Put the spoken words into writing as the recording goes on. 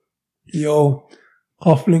Yo,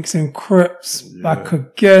 Cufflinks and Crips back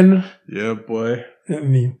again. Yeah, boy. Let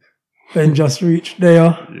me. Ben just reached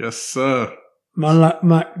there. Yes, sir. Man like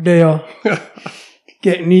Mac there.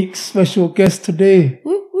 Get Neek special guest today.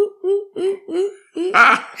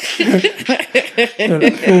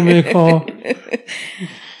 Filmmaker.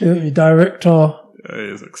 Director. Yeah,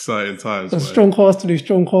 it's exciting times. A strong cast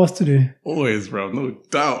today. Always, bro. No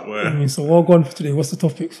doubt, man. So what going for today? What's the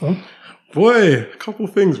topic, fam? Boy, a couple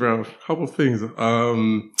things, bro. Couple things.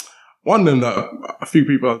 One of them that a few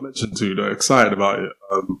people I've mentioned to, they're excited about it.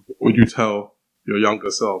 Would you tell your younger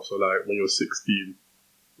self, so like when you're 16,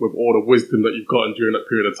 with all the wisdom that you've gotten during that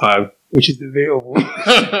period of time? Which is debatable.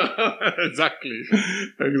 Exactly.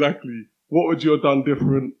 What would you have done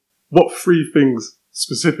different? What three things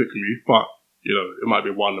specifically, but, you know, it might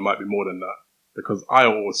be one, it might be more than that. Because I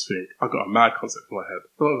always think, I've got a mad concept in my head.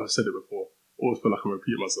 I don't know if I've said it before. I always feel like I'm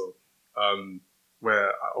repeating myself. Where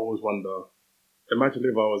I always wonder, imagine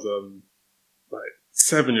if I was like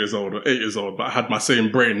 7 years old or 8 years old, but I had my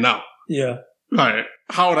same brain now. Yeah. Like,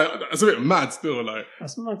 how would I? It's a bit mad still. Like,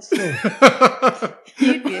 that's mad still.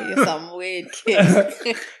 You're some weird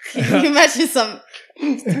kid. Can you imagine some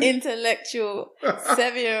intellectual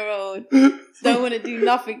 7-year-old don't want to do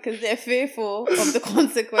nothing because they're fearful of the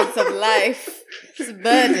consequence of life? It's a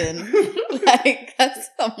burden. Like, that's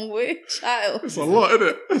some weird child. It's a lot, isn't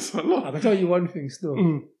it? It's a lot. I can tell you one thing still.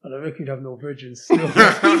 I don't reckon you'd have no virgins still.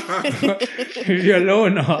 You're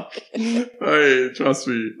alone now. Hey, trust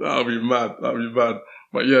me, that'll be mad.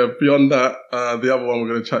 But yeah, beyond that, the other one we're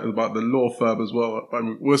going to chat is about the law firm as well. I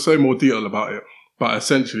mean, we'll say more detail about it, but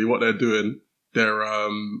essentially what they're doing, they're,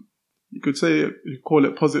 you could say, you call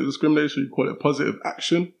it positive discrimination, you call it positive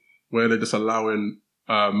action, where they're just allowing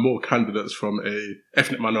more candidates from a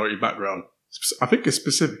ethnic minority background. I think it's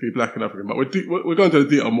specifically Black and African, but we're going to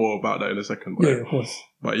detail more about that in a second. Boy. Yeah, of course.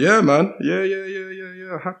 But yeah, man. Yeah.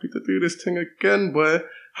 Happy to do this thing again, boy.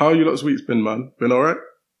 How you lot's week's been, man? Been alright?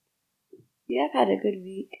 Yeah, I've had a good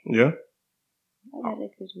week. Yeah? I've had a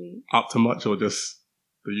good week. Up to much or just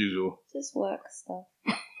the usual? Just work stuff.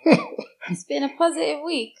 It's been a positive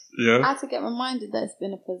week. Yeah? I had to get reminded that it's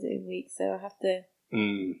been a positive week, so I have to...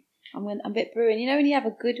 I'm a bit brewing. You know when you have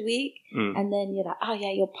a good week and then you're like, oh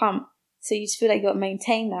yeah, you're pumped. So you just feel like you've got to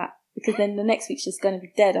maintain that because then the next week's just going to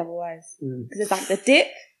be dead otherwise. Because it's like the dip.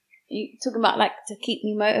 You talking about like to keep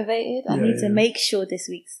me motivated. I need to make sure this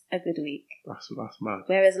week's a good week. That's mad.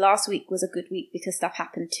 Whereas last week was a good week because stuff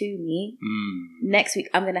happened to me. Next week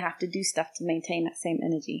I'm going to have to do stuff to maintain that same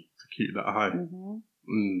energy. To keep that high.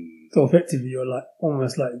 So effectively you're like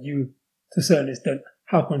almost like you to a certain extent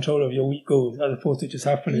have control of your week goals as opposed to just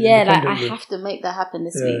happening. Yeah, like I have to make that happen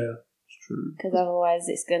this week. Yeah. True. Because otherwise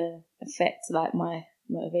it's going to affect like my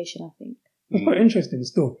motivation, I think. It's quite interesting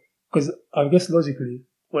still. Because I guess logically,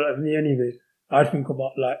 well, like me anyway, I think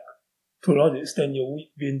about like, to a large extent, your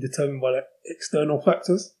week being determined by like external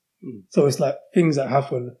factors. So it's like things that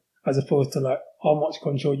happen as opposed to like how much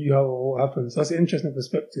control you have over what happens. So that's an interesting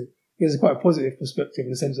perspective. It's quite a positive perspective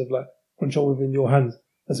in the sense of like control within your hands.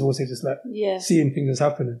 As opposed to just like seeing things that's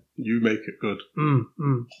happening. You make it good.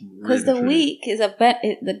 Because the week is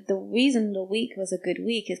the reason the week was a good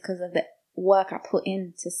week is because of the work I put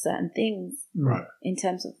into certain things. Right. In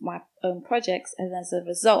terms of my own projects. And as a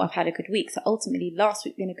result, I've had a good week. So ultimately, last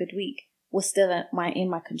week being a good week was still in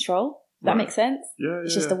my control. Does that make sense? Yeah,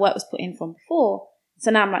 It's just the work was put in from before.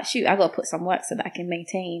 So now I'm like, shoot, I got to put some work so that I can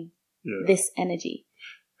maintain this energy.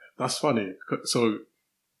 That's funny. So...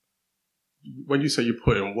 when you say you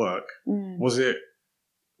put in work, was it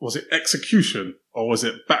execution or was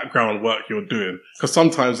it background work you're doing? Because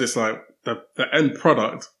sometimes it's like the end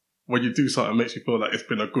product, when you do something, makes you feel like it's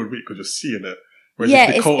been a good week because you're seeing it. Whereas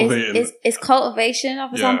it's cultivation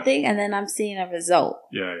of something and then I'm seeing a result.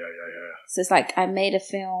 Yeah. So it's like I made a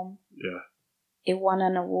film. Yeah. It won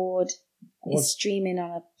an award. It's streaming on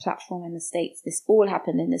a platform in the States. This all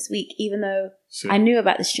happened in this week, even though I knew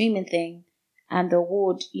about the streaming thing. And the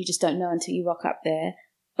award, you just don't know until you rock up there.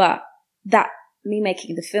 But me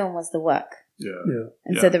making the film was the work. Yeah.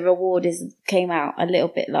 And so the reward came out a little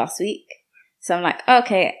bit last week. So I'm like,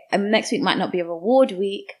 okay, next week might not be a reward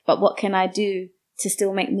week, but what can I do to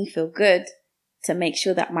still make me feel good to make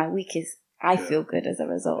sure that my week I feel good as a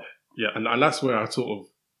result. Yeah, and that's where I sort of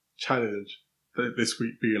challenge this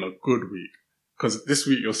week being a good week. Because this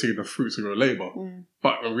week you're seeing the fruits of your labour.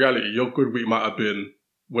 But in reality, your good week might have been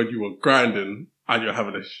when you were grinding and you're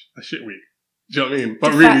having a shit week. Do you know what I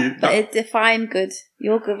mean? But it defined good.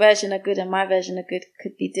 Your good version of good and my version of good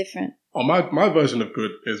could be different. Oh, my version of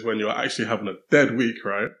good is when you're actually having a dead week,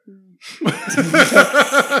 right?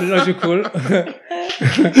 Logical.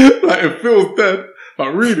 Like it feels dead,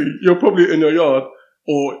 But really, you're probably in your yard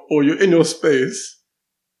or you're in your space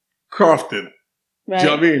crafting. Right. Do you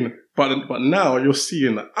know what I mean? But now you're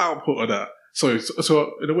seeing the output of that. So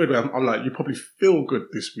in a weird way, I'm like, you probably feel good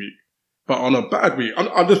this week. But on a bad week,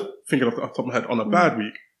 I'm just thinking off the top of my head, on a bad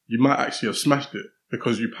week, you might actually have smashed it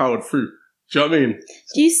because you powered through. Do you know what I mean?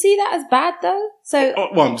 Do you see that as bad though? So,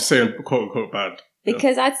 well, I'm just saying, quote unquote, bad.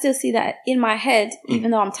 Because I'd still see that in my head,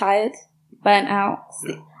 even though I'm tired, burnt out.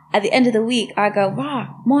 Yeah. At the end of the week, I go,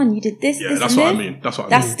 wow, Mon, you did this, this, that's and what this. I mean. That's what I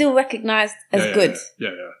mean. That's still recognised as good. Yeah,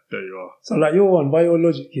 there you are. So like your one, by your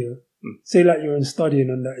logic here, say like you're in studying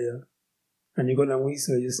on that year, and you got that week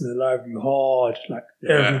so you're just in the library hard, like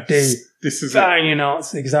every day, this is banging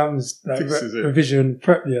out exams, like revision,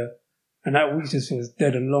 prep year, and that week just feels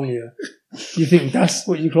dead and long here. You think that's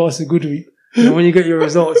what you class a good week? And when you get your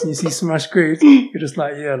results and you see smash grades, you're just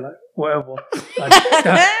like, yeah, like whatever. Like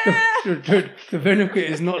the benefit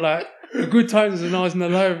is not like the good times when I was in the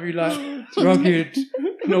library, like rugged,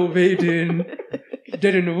 no evading,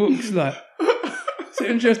 dead in the books. Like it's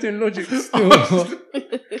interesting logic still.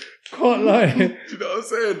 Can't lie. Do you know what I'm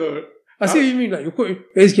saying though? I see what you mean. Like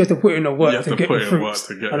basically you have to put in the work to get the fruits,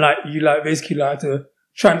 and like you like basically like to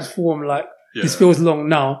transform. Like this feels long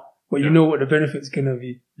now, but you know what the benefit's gonna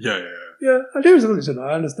be. Yeah, there is a solution.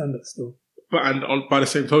 I understand that still. But by the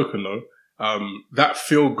same token, though, that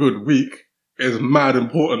feel good week is mad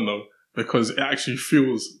important though, because it actually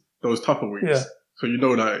fuels those tougher weeks. Yeah. So you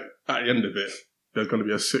know that at the end of it, there's going to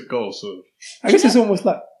be a sick goal. So I guess it's almost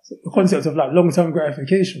like the concept of like long-term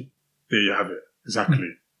gratification. There you have it.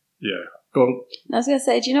 Exactly. Yeah. Go on. I was going to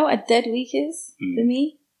say, do you know what a dead week is for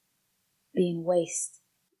me? Being waste.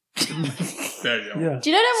 There you are. Yeah. Do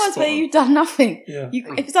you know that ones where you've done nothing? Yeah.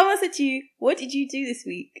 If someone said to you, what did you do this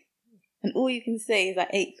week? And all you can say is, I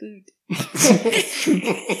ate food.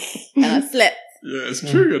 And I slept. Yeah, it's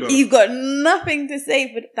true, you know. You've got nothing to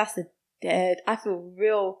say, but that's a dead. I feel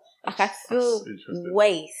real, like I feel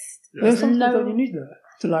waste. Yeah. There's sometimes you need that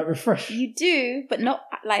to like refresh. You do, but not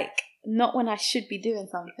when I should be doing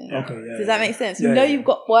something. Okay, yeah. Does that make sense? You know you've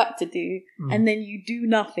got work to do, and then you do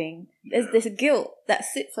nothing. There's this guilt that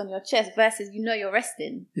sits on your chest versus you're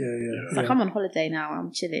resting. Yeah. It's like I'm on holiday now.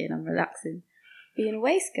 I'm chilling. I'm relaxing. Being a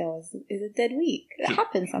waste girl is a dead week. It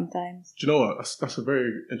happens sometimes. Do you know what? That's a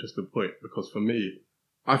very interesting point because for me,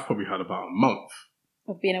 I've probably had about a month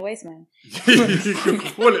of being a waste man. You can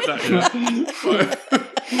call it that,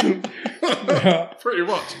 yeah. Pretty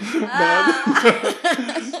much.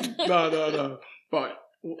 No. But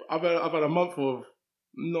I've had a month of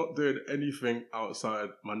not doing anything outside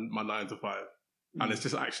my 9 to 5, and it's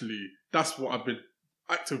just actually that's what I've been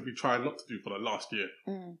actively trying not to do for the last year.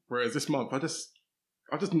 Whereas this month, I've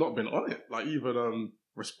just not been on it. Like even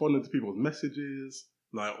responding to people's messages,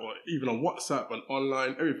 like or even on WhatsApp and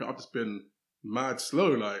online, everything. I've just been mad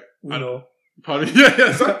slow, like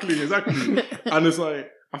exactly. And it's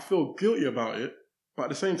like I feel guilty about it, but at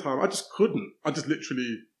the same time, I just couldn't. I just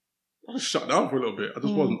shut down for a little bit. I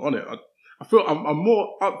just wasn't on it. I feel I'm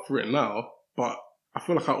more up for it now, but I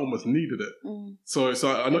feel like I almost needed it. So I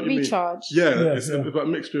know what you mean. Recharge. Yeah, it's about a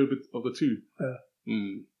mixture of the two.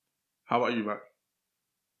 Yeah. How about you, Matt?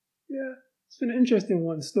 Yeah, it's been an interesting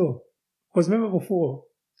one still. Because remember before,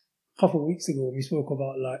 a couple of weeks ago, we spoke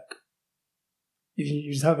about like,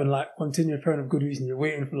 you're just having like continued period of good reason. You're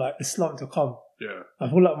waiting for like the slump to come. Yeah. I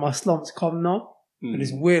feel like my slump's come now. And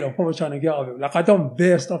it's weird. I'm probably trying to get out of it. Like I done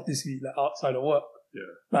bare stuff this week, like outside of work.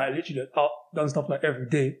 Yeah. Like literally done stuff like every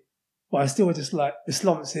day. But I still just like, the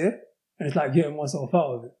slump's here. And it's like getting myself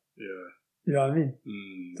out of it. Yeah. You know what I mean?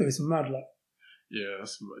 So it's mad, like. Yeah,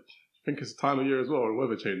 that's much. I think it's the time of year as well, the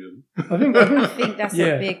weather changing. I think that's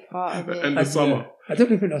a big part of it. End of summer. I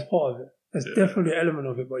definitely think that's part of it. That's definitely an element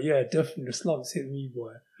of it. But yeah, definitely the slumps hit me,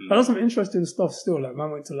 boy. I done some interesting stuff still. Like, man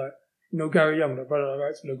went to like, Gary Young, the brother that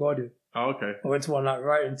writes for The Guardian. Oh, okay. I went to one like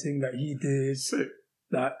writing thing that he did. Sick.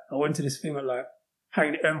 Like, I went to this thing at like,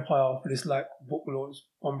 Hang the Empire for this like book launch.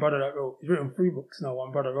 One brother that wrote, he's written 3 books now,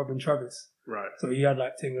 one brother, Robin Travis. Right. So he had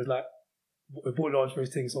like things like, a book launch for his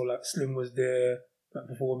thing, so like Slim was there, like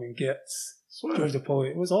performing Gets. George the Poet.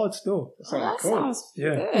 It was hard still. That sounds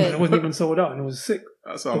good. And it wasn't even sold out, and it was sick.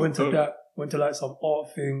 That sounds I went to like some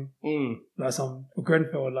art thing, like some for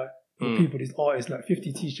Grenfell, like people, these artists, like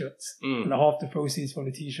 50 t-shirts, and like half the proceeds from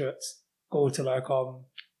the t-shirts go to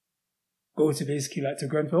basically like to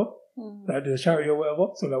Grenfell, like the charity or whatever.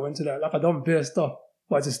 So I went to that. Like I done bare stuff,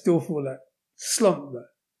 but I just still feel like slumped.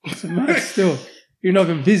 Like it's mad still. I've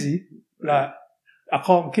been busy. Like I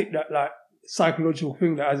can't kick that like psychological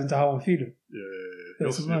thing that adds into how I'm feeling. Yeah.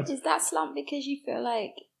 Is that slump because you feel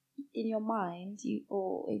like in your mind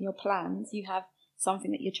or in your plans you have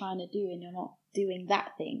something that you're trying to do and you're not doing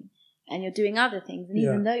that thing and you're doing other things. And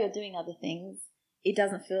even though you're doing other things, it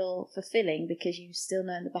doesn't feel fulfilling because you still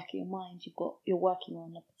know in the back of your mind you're working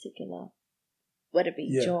on a particular, whether it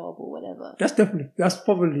be job or whatever. That's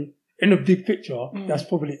probably, in the big picture, that's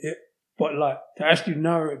probably it. But like, to actually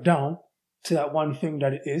narrow it down to that one thing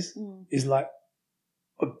that it is like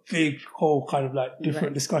a big whole kind of like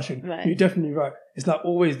different discussion. Right. You're definitely right. It's like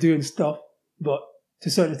always doing stuff, but to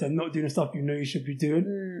a certain extent, not doing the stuff you know you should be doing.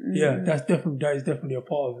 That is definitely a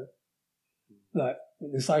part of it. Like,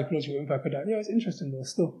 the psychological impact of that. Yeah, it's interesting though,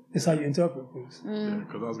 still. It's how you interpret things. Yeah,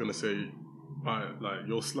 because I was going to say, like,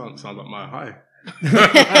 your slant sounds like my high.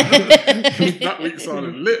 That week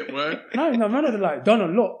sounded lit, man. No, man, I've like done a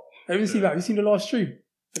lot. Have you seen the last stream?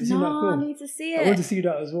 Have you seen that film? I need to see it. I want to see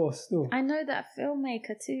that as well, still. I know that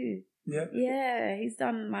filmmaker too. Yeah. Yeah, he's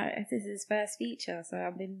done this is his first feature, so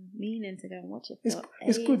I've been meaning to go and watch it.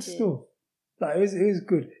 It's good still. Like, it is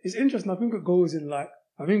good. It's interesting. I think it goes in like,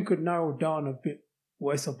 I think it could narrow down a bit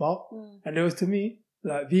what it's about. And there was, to me,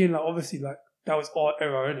 like, being like, obviously, like, that was art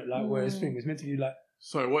era, innit? Like, where this thing was meant to be like.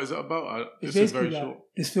 Sorry, what is it about? It's basically very short.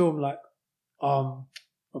 This film, like,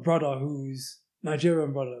 a brother who's British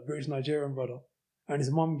Nigerian brother, and his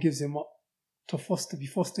mum gives him up to be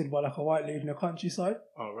fostered by like a white lady in the countryside.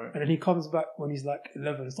 Oh, right. And then he comes back when he's like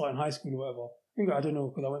 11, starting high school or whatever. I don't know,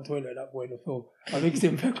 because I went to toilet at that point in the film. I think it's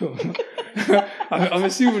in Peckham. I'm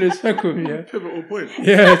assuming it's Peckham, yeah. Pivotal point.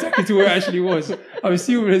 Yeah, exactly to where it actually was. I'm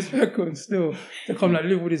assuming it's Peckham still. To come like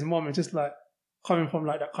live with his mum and just like coming from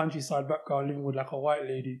like that countryside background, living with like a white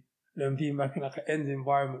lady, then being back in like an end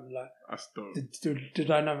environment, like that's dope. The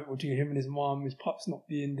dynamic between him and his mum, his pops not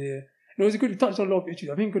being there. And it was good. It touched on a lot of issues.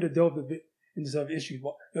 I think it could have delved a bit into some issues,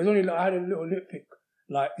 but it was only like I had a little nitpick.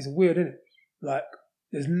 Like, it's weird, isn't it? Like,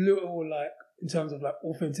 there's little like in terms of like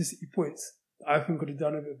authenticity points that I think could have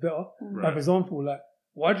done a bit better. Right. Like, for example, like,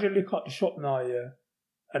 why did they lick up the shop now, yeah?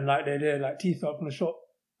 And like they're there, like teeth out from the shop,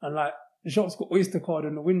 and like the shop's got Oyster card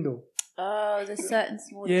in the window. Oh, there's certain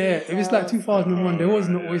small details. It was like 2001. There was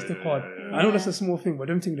no Oyster card. Yeah. I know that's a small thing, but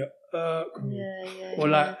them things that or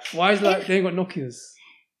like, why is like they ain't got Nokias?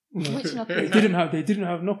 Which Nokia? They didn't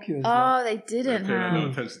have Nokias. Oh, they didn't have. No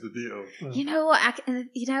attention to detail. You know what?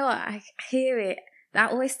 I hear it.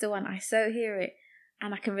 That Oyster one, I so hear it.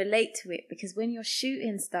 And I can relate to it because when you're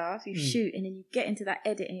shooting stuff, you shoot and then you get into that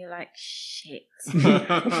edit and you're like, shit.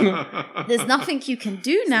 There's nothing you can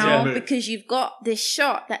do now because you've got this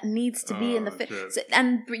shot that needs to be in the film. So,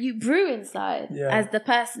 and you brew inside as the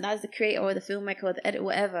person, as the creator or the filmmaker or the editor,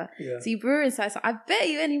 whatever. Yeah. So you brew inside. So I bet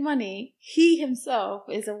you any money, he himself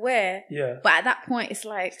is aware. Yeah. But at that point, it's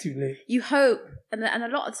like, it's too late. You hope, and a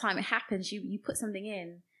lot of the time it happens, you put something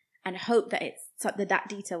in and hope that that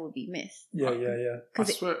detail will be missed. Yeah. I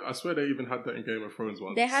swear they even had that in Game of Thrones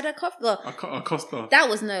once. They had a Costa. A Costa. There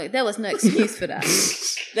was no excuse for that.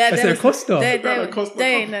 Costa.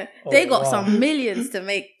 They got some millions to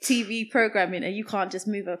make TV programming, and you can't just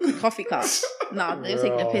move a coffee cup. No, they're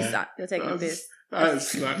taking a piss. You're taking a piss.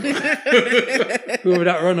 That's like whoever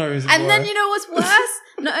that runner is. And then you know what's worse?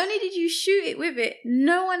 Not only did you shoot it with it,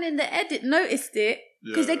 no one in the edit noticed it.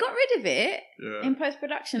 Because they got rid of it in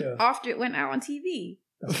post-production after it went out on TV.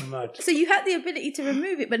 That's mad. So you had the ability to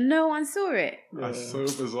remove it, but no one saw it. That's so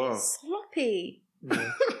bizarre. Sloppy.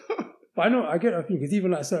 Yeah. But I get that thing, because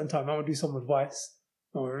even at a certain time, I would do some advice.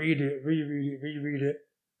 I would read it, reread it.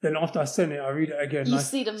 Then after I send it, I read it again. You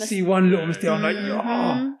see one little mistake. I'm like,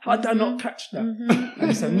 how did I not catch that? And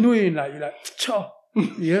it's annoying. Like, you're like, cha.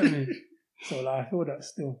 You get me? So like, I feel that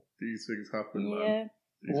still. These things happen, man.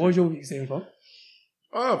 What was your week saying, bro?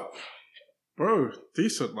 Oh, bro,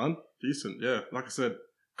 decent, man. Decent, yeah. Like I said,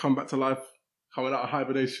 come back to life, coming out of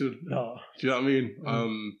hibernation. No. Do you know what I mean?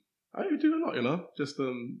 I do a lot, you know. Just,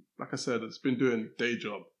 like I said, it's been doing day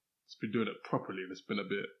job. It's been doing it properly. It's been a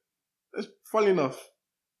bit... It's funny enough,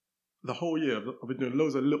 the whole year, I've been doing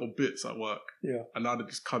loads of little bits at work. Yeah. And now they're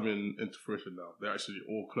just coming into fruition now. They're actually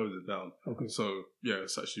all closing down. Okay. So, yeah,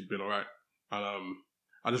 it's actually been all right. And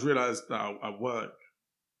I just realised that at work,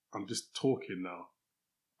 I'm just talking now.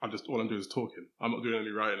 All I'm doing is talking. I'm not doing any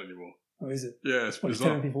writing anymore. Oh, is it? Yeah, it's bizarre.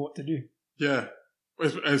 Telling people what to do. Yeah.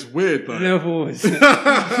 It's weird, though. Levels. but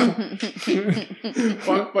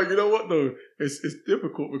you know what, though? It's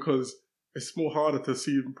difficult because it's more harder to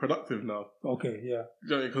seem productive now. Okay, yeah.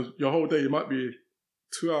 You know, because your whole day, it might be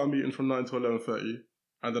 2-hour meeting from 9 to 11:30,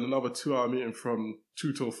 and then another 2-hour meeting from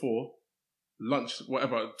 2 till 4, lunch,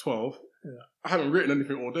 whatever, at 12. Yeah. I haven't written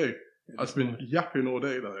anything all day. Yeah, I've been yapping all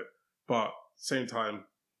day, though. But same time,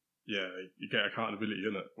 yeah, you get accountability,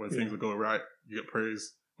 innit? When things are going right, you get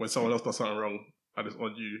praise. When someone else does something wrong, and it's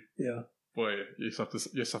on you. Yeah. boy, you just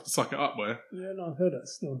have to suck it up, boy. Yeah, no, I've heard that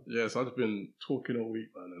still. Yeah, so I've just been talking all week,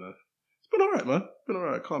 man, and it's been alright, man. It's been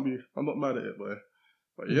alright. I'm not mad at it, boy.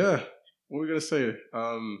 But yeah, what were we gonna say?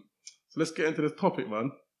 So let's get into this topic,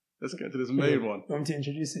 man. Let's get into this main one. You want me to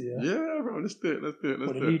introduce it, yeah? Yeah, bro, let's do it.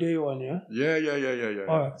 For the Lee Day one, yeah? Yeah.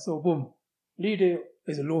 Alright, so boom. Lee Day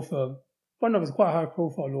is a law firm. One of it's quite a high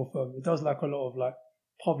profile law firm. It does like a lot of like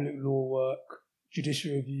public law work,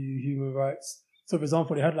 judicial review, human rights. So for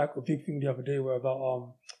example, they had like a big thing the other day where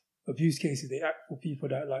about abuse cases. They act for people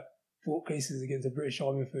that like fought cases against the British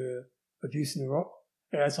Army for abuse in Iraq.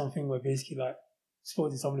 They had something where basically like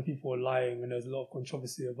supposedly some of the people were lying and there's a lot of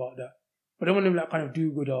controversy about that. But then one of them like kind of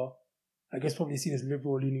do-gooder, I guess probably seen as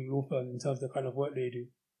liberal-leaning law firms in terms of the kind of work they do.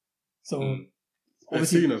 So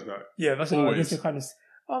obviously, they're seen as that. Yeah, that's what I guess they're kind of.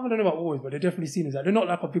 I don't know about always, but they're definitely seen as that. They're not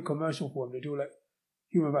like a big commercial firm. They do like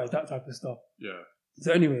human rights, that type of stuff. Yeah.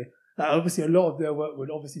 So anyway, like obviously a lot of their work would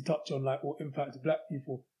obviously touch on like what impacts black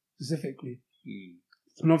people specifically.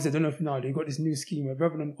 And obviously I don't know if now they've got this new scheme where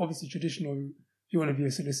rather than obviously traditional, if you want to be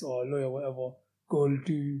a solicitor or a lawyer or whatever, go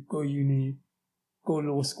uni, go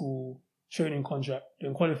law school, training contract,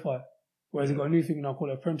 then qualify. Whereas they've got a new thing now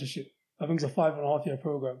called apprenticeship. I think it's a 5.5 year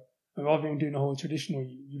program. And rather than doing the whole traditional,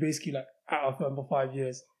 you basically like at a firm for 5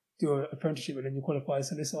 years, do an apprenticeship and then you qualify as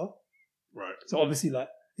a solicitor. Right. So obviously like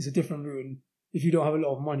it's a different route. And if you don't have a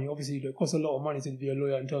lot of money, obviously it costs a lot of money to be a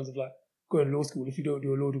lawyer in terms of like going to law school. If you don't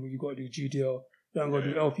do a law degree, you got to do GDL, then got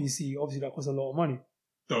to do LPC. Obviously that costs a lot of money.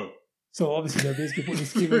 Don't. So obviously they basically put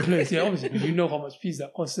this scheme in place. Yeah, obviously you know how much fees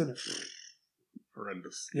that costs, isn't it?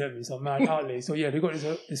 Horrendous. Yeah, it's a mad outlay. So yeah, they got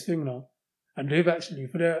this thing now. And they've actually,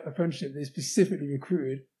 for their apprenticeship, they specifically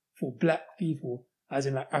recruited for black people, as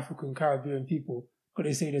in like African, Caribbean people, because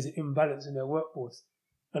they say there's an imbalance in their workforce.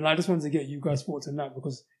 And I just wanted to get you guys' thoughts on that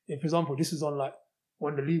because, if, for example, this was on like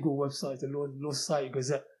one of the legal websites, the Law Society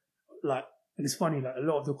Gazette, like, and it's funny, like a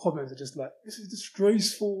lot of the comments are just like, this is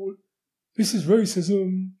disgraceful, this is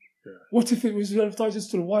racism, what if it was advertised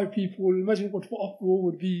just to the white people, imagine what uproar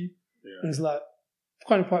would be. And it's like,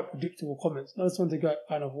 kind of quite predictable comments. I just want to get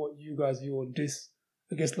kind of what you guys view on this,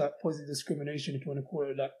 I guess like positive discrimination, if you want to call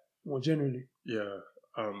it that, more generally. Yeah.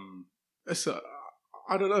 I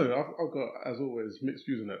don't know. I've got, as always, mixed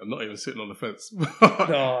views on it. I'm not even sitting on the fence.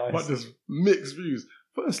 But there's mixed views.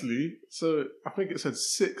 Firstly, so I think it said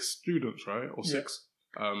 6 students, right? Or 6,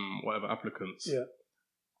 whatever, applicants. Yeah.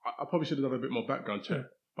 I probably should have done a bit more background check.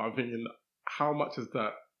 But I'm thinking, how much is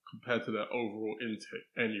that compared to their overall intake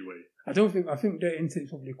anyway? I think their intake's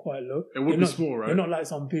probably quite low. It would be small, right? They're not like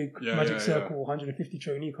some big Magic Circle 150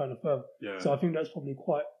 trainee kind of firm. Yeah. So I think that's probably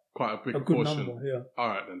quite a good number, yeah.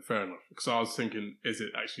 Alright then, fair enough. Because I was thinking, is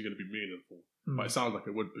it actually going to be meaningful? But it sounds like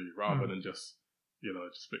it would be, rather than just a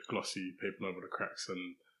bit glossy, papering over the cracks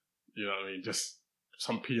and, you know what I mean, just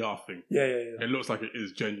some PR thing. Yeah. It looks like it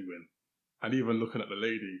is genuine. And even looking at the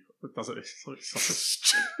lady, it's such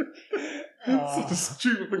a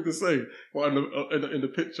stupid thing to say. But in the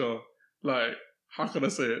picture, like, how can I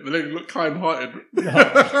say it? The lady looked kind-hearted.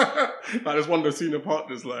 Like, there's one of the senior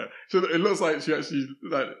partners, like, it looks like she actually,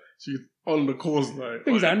 like, she's on the cause, like.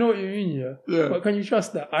 I know what you mean, yeah. But can you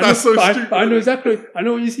trust that? That's so stupid. I know exactly. I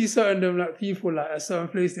know when you see certain like people like at certain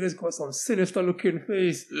places, they just got some sinister-looking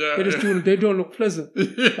face. Yeah. They don't look pleasant.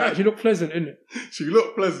 Like, she looked pleasant, innit? She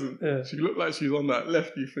looked pleasant. Yeah. She looked like she's on that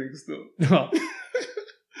lefty thing still.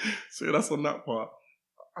 So yeah, that's on that part.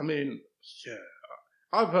 I mean, yeah.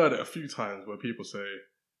 I've heard it a few times where people say,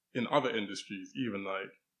 in other industries, even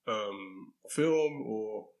like film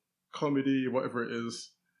or comedy, whatever it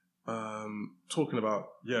is, talking about,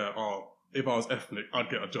 if I was ethnic, I'd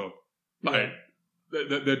get a job. Like,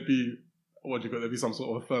 there'd be some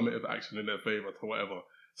sort of affirmative action in their favour to whatever.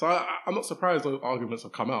 So I'm not surprised those arguments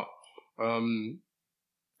have come out.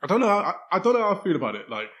 I don't know how I feel about it.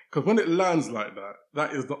 Like, because when it lands like that,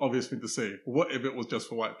 that is the obvious thing to say. What if it was just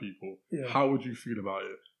for white people? Yeah. How would you feel about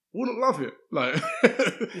it? Wouldn't love it. Like,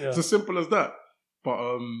 it's as simple as that. But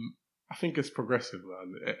I think it's progressive,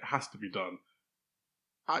 man. It has to be done.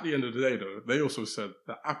 At the end of the day, though, they also said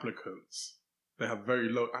that applicants, they have very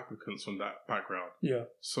low applicants from that background. Yeah.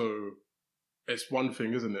 So it's one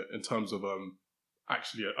thing, isn't it, in terms of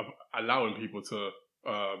actually allowing people to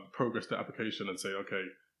progress their application and say, okay,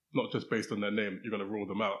 not just based on their name, you're going to rule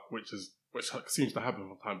them out, which seems to happen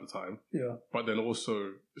from time to time. Yeah. But then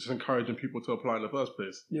also, it's just encouraging people to apply in the first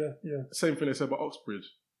place. Yeah. Same thing they said about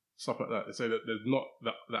Oxbridge, stuff like that. They say that there's not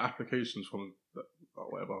the applications from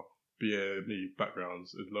whatever BA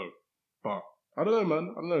backgrounds is low. But I don't know,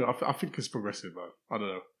 man. I don't know. I think it's progressive, man. I don't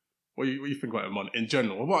know. What do you think about it, man? In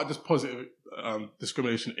general, what about just positive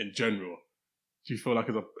discrimination in general? do you feel like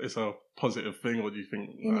it's a positive thing, or do you think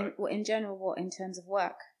in general, what in terms of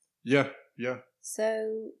work? Yeah.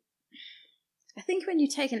 So I think when you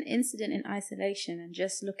take an incident in isolation and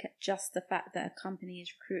just look at just the fact that a company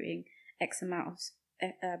is recruiting X amount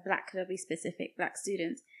of black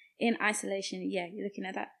students in isolation, yeah, you're looking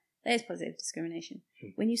at that. There's positive discrimination.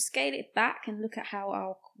 When you scale it back and look at how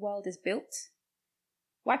our world is built,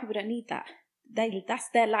 white people don't need that. That's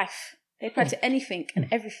their life. They apply to anything and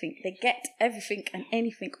everything. They get everything and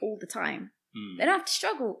anything all the time. They don't have to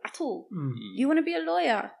struggle at all. You want to be a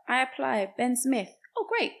lawyer? I apply. Ben Smith. Oh,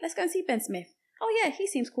 great. Let's go and see Ben Smith. Oh, yeah, he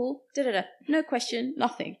seems cool. Da-da-da. No question,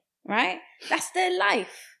 nothing. Right? That's their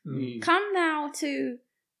life. Come now to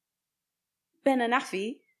Ben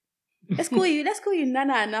Anafi. Let's call you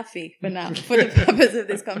Nana Anafi for now, for the purpose of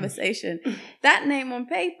this conversation. That name on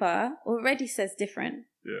paper already says different.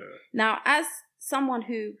 Yeah. Now, as someone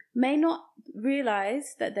who may not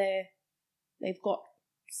realize that they've got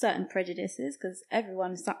certain prejudices, because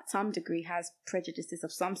everyone to some degree has prejudices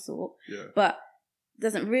of some sort, but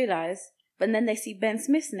doesn't realize, but then they see Ben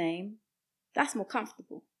Smith's name, that's more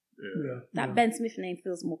comfortable. Ben Smith name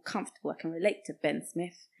feels more comfortable. I can relate to Ben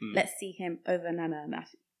Smith. Let's see him over Nana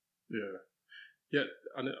Anafi. Yeah,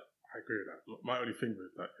 and I agree with that. My only thing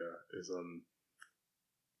with that is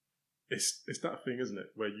it's that thing, isn't it,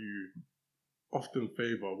 where you often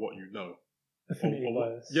favour what you know. Affinity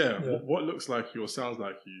bias. What looks like you or sounds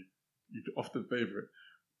like you often favour it.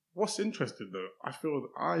 What's interesting though, I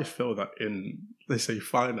feel that in, let's say,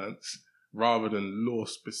 finance rather than law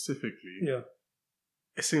specifically,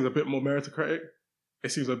 it seems a bit more meritocratic.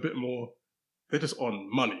 It seems a bit more, they're just on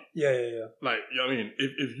money. Yeah. Like, you know what I mean?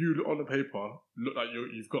 If you look on the paper, look like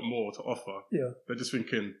you've got more to offer, they're just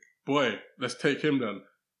thinking, boy, let's take him then.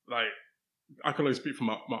 Like, I can only speak from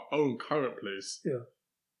my own current place.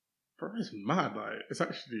 Bro, it's mad. Like, it's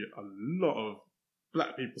actually a lot of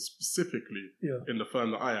black people specifically in the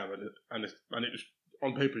firm that I am, and it just,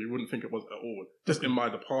 on paper you wouldn't think it was at all, just in my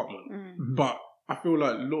department. But I feel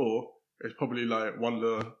like law is probably like one of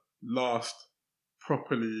the last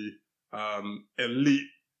properly elite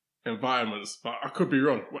environments, but I could be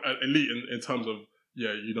wrong. Elite in terms of,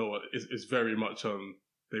 you know what, it's very much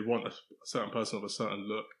they want a certain person of a certain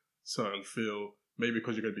look, certain feel, maybe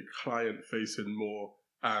because you're going to be client facing more,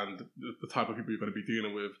 and the type of people you're going to be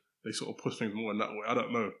dealing with, they sort of push things more in that way. I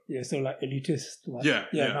don't know. Yeah, so like elitist. Like, yeah.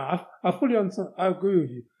 No, I fully understand. I agree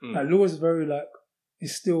with you. Like, law is very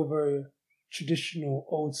it's still very traditional,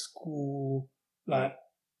 old school, like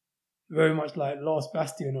very much like last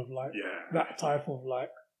bastion of that type of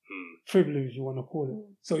privilege, you want to call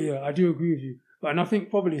it. So I do agree with you. And I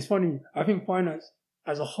think probably it's funny. I think finance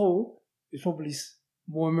as a whole is probably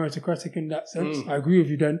more meritocratic in that sense. I agree with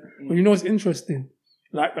you then. But you know what's interesting?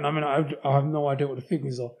 Like, and I mean, I have no idea what the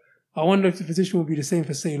figures are. I wonder if the position would be the same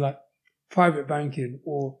for, say, like private banking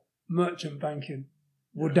or merchant banking.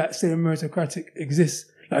 Would that same meritocratic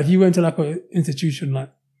exist? Like, if you went to like an institution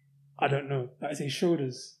like, I don't know, like say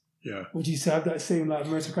Shoulders. Would you have that same like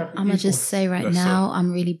meritocratic? I'm going to just say now,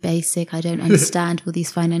 I'm really basic. I don't understand all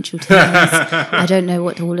these financial terms. I don't know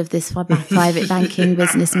what all of this private banking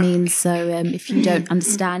business means. So if you don't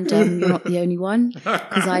understand, you're not the only one,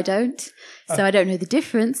 because I don't. So I don't know the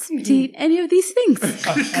difference between any of these things.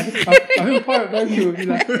 I think private banking would be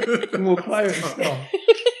like more client stuff.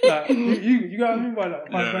 Like, you get what I mean by like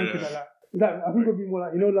private banking? Like, I think it would be more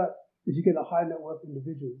like, you know, like if you get like high net worth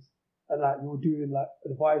individuals, and like you're doing like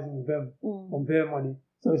advising them on their money.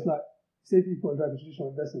 So it's like, say people are like a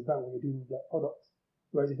traditional investment bank when you're dealing with like products.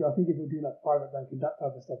 Whereas I think if you're doing like private banking, that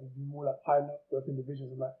type of stuff, it'd be more like high net worth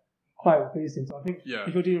individuals and like client facing. So I think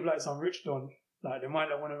if you're dealing with like some rich don, like they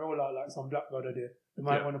might not want to roll out like some black brother there. They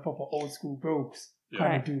might want to proper old school brogues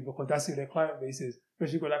kind of do, because that's who their client base is.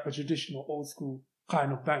 Especially you've got like a traditional old school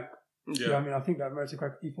kind of bank. I mean, I think that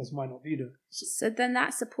meritocratic ethos might not be there. So then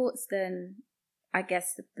that supports I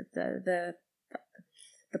guess the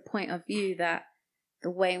point of view that the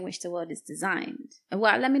way in which the world is designed.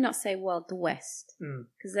 Well, let me not say world, the West,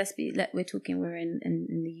 because we're in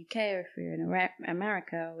the UK, or if we're in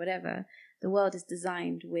America or whatever, the world is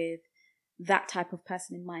designed with that type of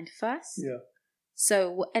person in mind first.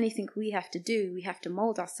 So anything we have to do, we have to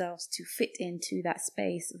mold ourselves to fit into that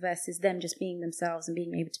space versus them just being themselves and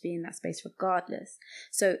being able to be in that space regardless.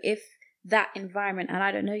 So if that environment, and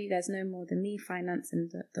I don't know, you guys know more than me, finance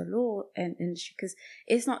and the law and industry, because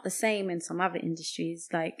it's not the same in some other industries.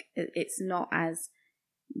 Like, it's not as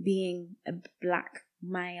being a black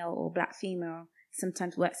male or black female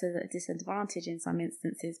sometimes works as a disadvantage in some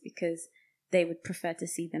instances, because they would prefer to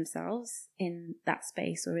see themselves in that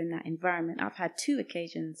space or in that environment. I've had 2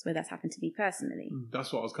 occasions where that's happened to me personally.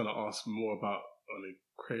 That's what I was going to ask more about on the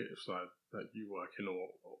creative side that you work in, or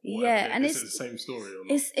yeah, and is it the same story or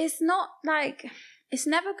not? It's not like, it's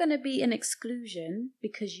never going to be an exclusion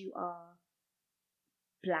because you are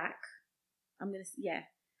black.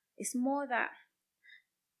 It's more that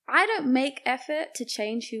I don't make effort to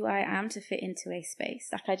change who I am to fit into a space.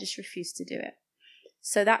 Like, I just refuse to do it.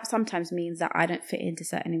 So that sometimes means that I don't fit into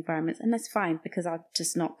certain environments, and that's fine because I'll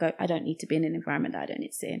just not go. I don't need to be in an environment that I don't need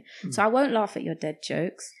to sit in. So I won't laugh at your dead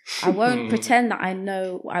jokes. I won't pretend that I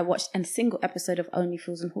know. I watched a single episode of Only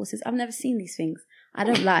Fools and Horses. I've never seen these things. I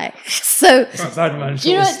don't lie. So do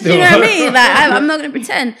you know what I mean? Like, I'm not going to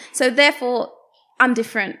pretend. So therefore, I'm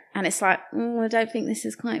different, and it's like, I don't think this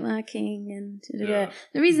is quite working. And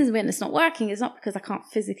the reasons when it's not working is not because I can't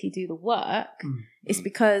physically do the work. It's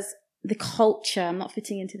because the culture, I'm not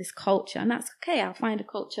fitting into this culture, and that's okay. I'll find a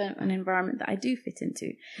culture, an environment that I do fit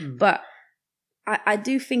into. But I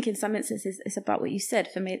do think in some instances it's about what you said.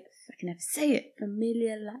 For me, I can never say it.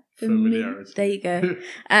 Familiarity. There you go.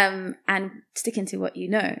 And sticking to what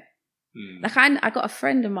you know. Like, I got a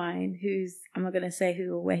friend of mine who's, I'm not going to say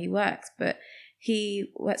who or where he works, but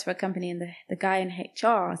he works for a company, and the guy in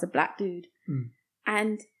HR is a black dude,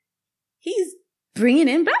 and he's bringing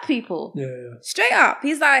in black people. Straight up.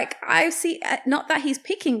 He's like, I see, not that he's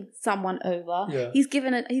picking someone over. He's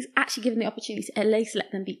actually given the opportunity to at least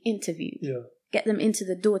let them be interviewed. Get them into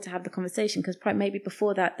the door to have the conversation, because maybe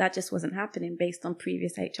before that just wasn't happening based on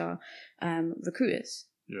previous HR recruiters.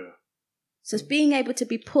 So it's being able to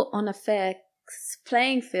be put on a fair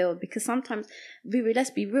playing field, because sometimes, let's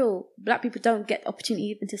be real, black people don't get the opportunity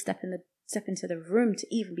even to step into the room to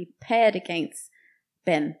even be paired against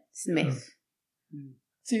Ben Smith.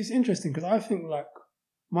 See, it's interesting because I think, like,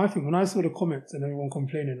 my thing, when I saw the comments and everyone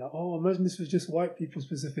complaining, like, oh, imagine this was just white people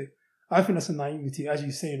specific, I think that's a naivety, as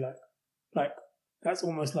you say, like that's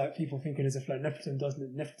almost like people thinking as if like nepotism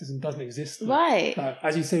doesn't exist. Right. Like,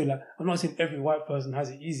 as you say, like, I'm not saying every white person has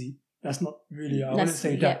it easy. That's not really, I wouldn't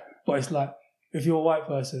say that. But it's like, if you're a white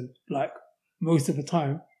person, like, most of the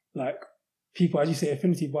time, like, people, as you say,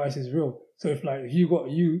 affinity bias is real. So if you got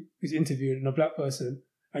you who's interviewed and a black person,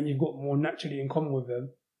 and you've got more naturally in common with them,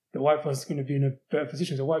 the white person's going to be in a better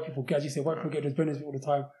position. So white people, as you say, white people get those benefits all the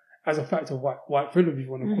time as a factor of white privilege, if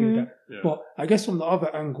you want to call it that. But I guess from the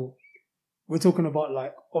other angle, we're talking about,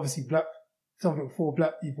 like, obviously something for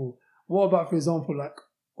black people. What about, for example, like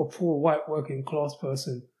a poor white working class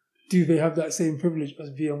person? Do they have that same privilege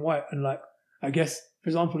as being white? And, like, I guess, for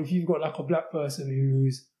example, if you've got like a black person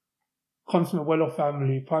who's comes from a well-off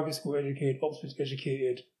family, private school educated, Oxford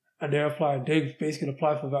educated, and they basically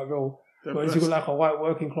apply for that role. But if you've got like a white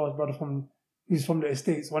working class brother who's from the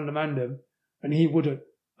estates, one demand them, and he wouldn't,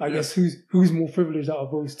 I guess who's more privileged out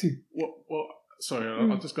of those two? Well, sorry,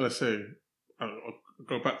 I'm just going to say, I'll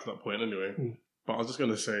go back to that point anyway, but I was just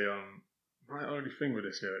going to say, my only thing with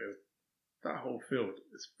this here is that whole field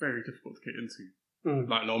is very difficult to get into.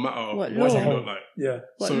 Like, no matter what you look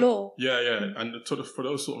like. Law? And for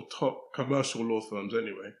those sort of top commercial law firms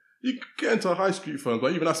anyway, you can get into a high street firm,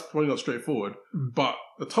 but even that's probably not straightforward. But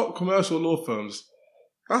the top commercial law firms,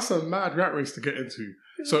 that's a mad rat race to get into.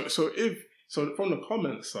 So from the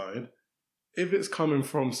comment side, if it's coming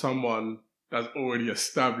from someone that's already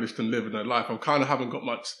established and living their life, I kind of haven't got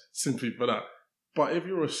much sympathy for that. But if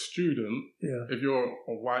you're a student, if you're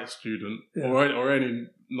a white student, or any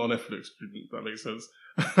non-ethnic student, that makes sense,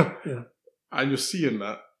 and you're seeing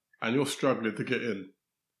that, and you're struggling to get in,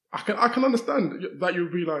 I can understand that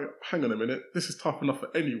you'd be like, hang on a minute, this is tough enough for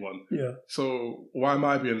anyone. So why am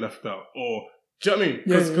I being left out? Or, do you know what I mean?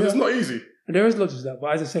 Because it's not easy. And there is logic to that,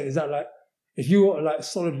 but as I said, is that like, if you're like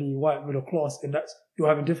solidly white middle class and you're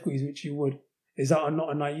having difficulties, which you would, is that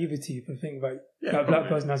not a naivety to think that black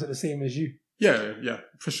person has it the same as you? Yeah,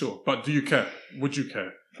 for sure. But do you care? Would you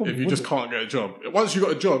care? Probably if you just can't get a job? Once you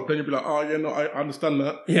got a job, then you'll be like, oh, yeah, no, I understand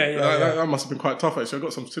that. That must have been quite tough, actually. I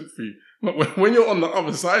got some sympathy. But when you're on the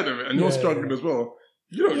other side of it and you're struggling as well,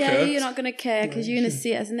 you don't care. Yeah, you're not going to care because you're going to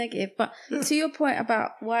see it as a negative. But to your point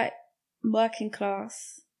about white working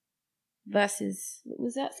class versus, what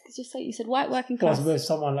was that? Just like you said, white working class. Versus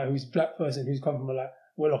someone like who's a black person who's come from a like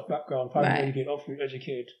well-off background, private educated, Oxford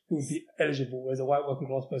educated, who would be eligible, whereas a white working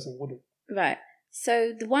class person wouldn't. Right.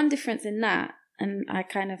 So the one difference in that, and I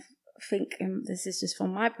kind of think this is just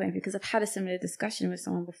from my point of view, because I've had a similar discussion with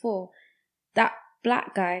someone before, that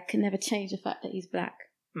black guy can never change the fact that he's black.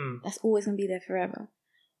 That's always going to be there forever.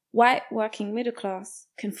 White working middle class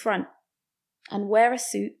can front and wear a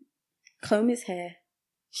suit, comb his hair,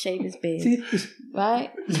 shave his beard,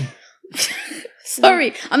 right?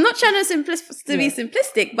 Sorry, I'm not trying to be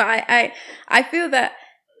simplistic, but I feel that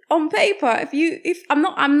on paper, if I'm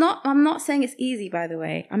not saying it's easy, by the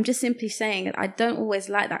way. I'm just simply saying that I don't always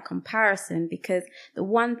like that comparison, because the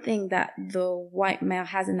one thing that the white male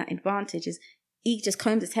has in that advantage is he just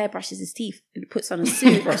combs his hair, brushes his teeth, and puts on a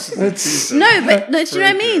suit. No, do you know what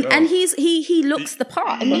I mean? And he looks the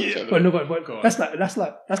part. But that's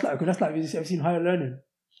like have you ever seen Higher Learning?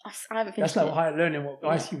 I haven't finished. That's like Higher Learning. What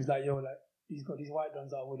Ice was like, yo, like he's got these white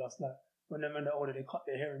ones out with us, like when they're men are older, they cut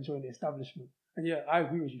their hair and join the establishment. And yeah, I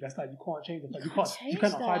agree with you. That's like you can't change the fact. You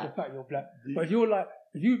cannot hide the fact you're black. But if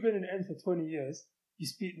you've been in the end for 20 years, you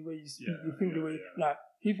speak the way you speak, you think the way like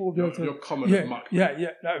people will be able to. You're common as muck. Yeah.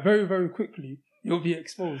 Like very, very quickly, you'll be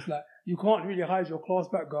exposed. Like you can't really hide your class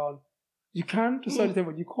background. You can to a certain extent,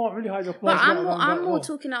 but you can't really hide your class background. But I'm more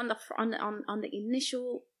talking on the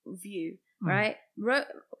initial view, right?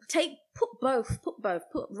 Put both.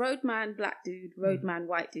 Put roadman black dude, roadman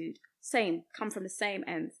white dude. Same, come from the same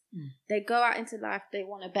ends. They go out into life, they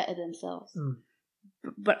want to better themselves.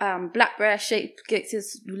 But black bear gets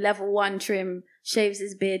his level 1 trim, shaves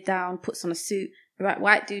his beard down, puts on a suit.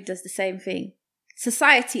 White dude does the same thing.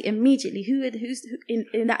 Society immediately, who's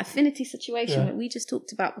in that affinity situation that we just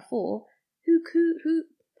talked about before, who?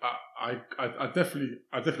 I definitely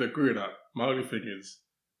agree with that. My only thing is,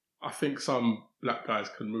 I think some black guys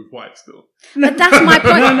can move white still. But that's my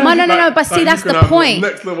point. No. But see, that's the point.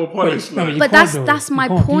 Next level polish. But that's my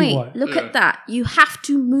point. Look at that. You have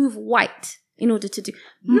to move white in order to do.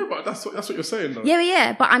 Yeah, but that's what you're saying, though.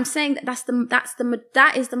 Yeah. But I'm saying that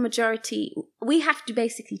that is the majority. We have to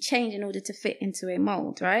basically change in order to fit into a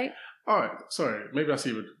mold, right? All right. Sorry, maybe that's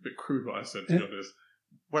even a bit crude what I said. To be honest,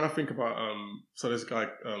 when I think about so this guy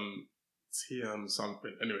TM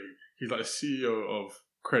something. Anyway, he's like the CEO of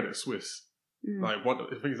Credit Suisse. Like I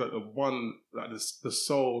think he's like the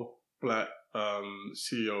sole black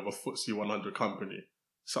CEO of a FTSE 100 company,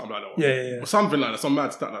 something like that. Yeah. Or something like that, some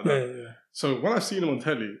mad stat like that. Yeah. So when I've seen him on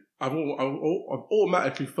telly, I've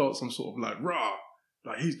automatically felt some sort of like rah,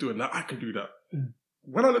 like he's doing that, I can do that.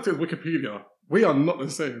 When I looked at his Wikipedia, we are not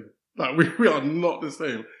the same. Like we are not the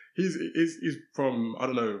same. He's from, I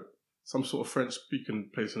don't know, some sort of French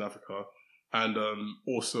speaking place in Africa, and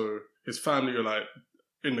also his family are like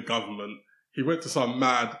in the government. He went to some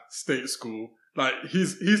mad state school. Like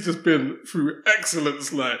he's just been through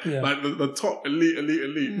excellence, like the top elite.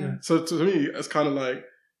 Yeah. So to me, it's kind of like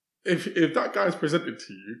if that guy's presented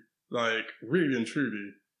to you, like really and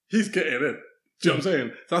truly, he's getting in. Do you know what I'm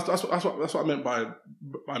saying? That's what I meant by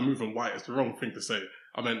moving white. It's the wrong thing to say.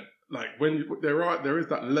 I meant like when there is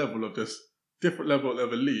that level of this different level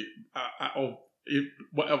of elite of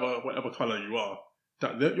whatever color you are,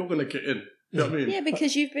 that you're gonna get in. You know what I mean? Yeah,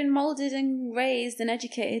 because you've been moulded and raised and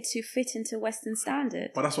educated to fit into Western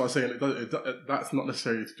standard. But that's what I'm saying. That's not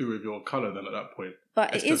necessarily to do with your colour then at that point.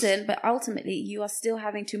 But it isn't. But ultimately, you are still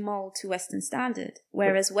having to mould to Western standard.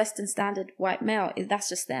 Whereas Western standard white male, that's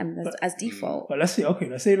just them as default. But let's say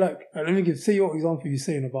like, let me say your example you're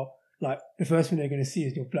saying about like the first thing they're going to see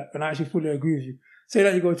is you're black. And I actually fully agree with you. Say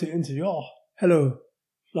that you go to an interview, hello.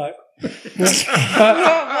 Like,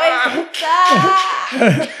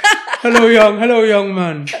 hello, young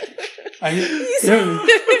man.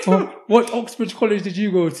 What Oxbridge College did you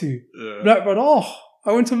go to? Yeah. Black brother.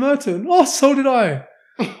 I went to Merton. So did I.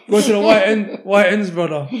 Go to the white ends,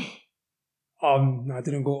 brother. No, I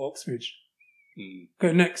didn't go to Oxbridge.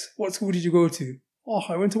 Okay, next. What school did you go to?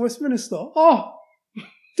 I went to Westminster.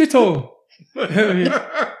 Ditto.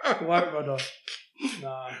 White brother.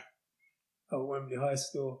 Nah. Wembley High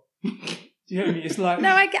still. Do you hear me? It's like no,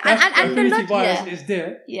 I get and the affinity bias is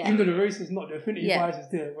there. Yeah. Even though the race is not, the affinity bias is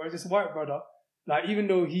there. Whereas this white brother, like even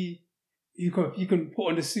though you can put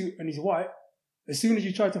on the suit and he's white, as soon as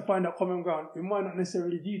you try to find that common ground, it might not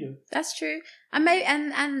necessarily be there. That's true, and maybe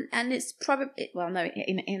and it's probably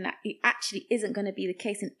it actually isn't going to be the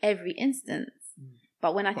case in every instance.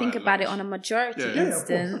 But when I think about it on a majority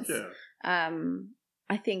instance,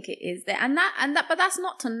 I think it is there, and that. But that's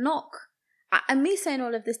not to knock. And me saying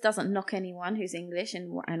all of this doesn't knock anyone who's English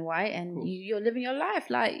and white, and you're living your life.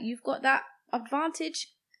 Like, you've got that advantage,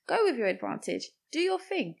 go with your advantage. Do your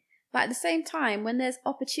thing. But at the same time, when there's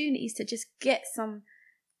opportunities to just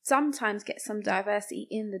sometimes get some diversity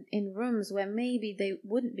in rooms where maybe they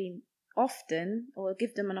wouldn't be often, or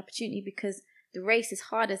give them an opportunity because the race is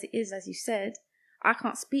hard as it is, as you said. I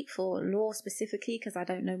can't speak for law specifically because I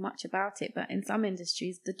don't know much about it, but in some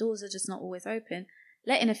industries, the doors are just not always open.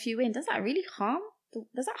 Letting a few in, does that really harm?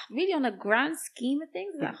 Does that really, on a grand scheme of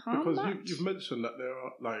things, does that harm? Because you've mentioned that there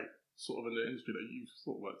are, like, sort of in the industry that you've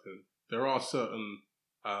sort of worked in, there are certain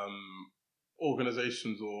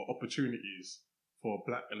organisations or opportunities for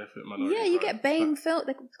black and ethnic minorities. Yeah, you get BAME film.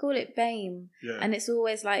 They call it BAME, Yeah. and it's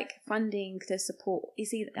always like funding to support. You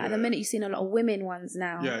see, at the minute you've seen a lot of women ones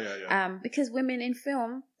now. Yeah. Because women in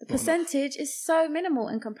film, the percentage is so minimal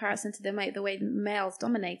in comparison to the way males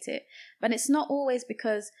dominate it. But it's not always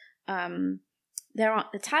because there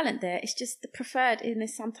aren't the talent there. It's just the preferred in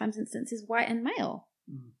this sometimes instances white and male.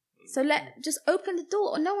 So just open the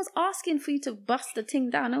door. No one's asking for you to bust the thing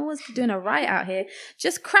down. No one's doing a riot out here.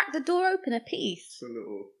 Just crack the door open a piece. It's a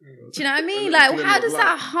little, do you know what I mean? Like, how does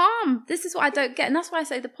that harm? This is what I don't get. And that's why I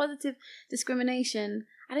say the positive discrimination,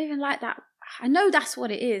 I don't even like that. I know that's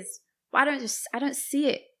what it is, but I don't see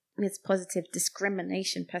it as positive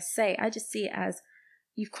discrimination per se. I just see it as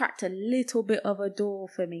you've cracked a little bit of a door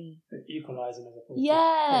for me. Equalising as opposed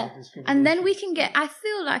to discrimination. And then we can I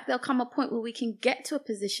feel like there'll come a point where we can get to a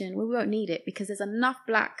position where we won't need it because there's enough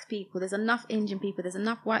black people, there's enough Indian people, there's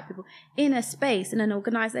enough white people in a space, in an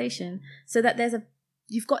organisation, so that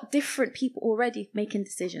you've got different people already making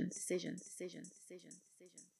decisions.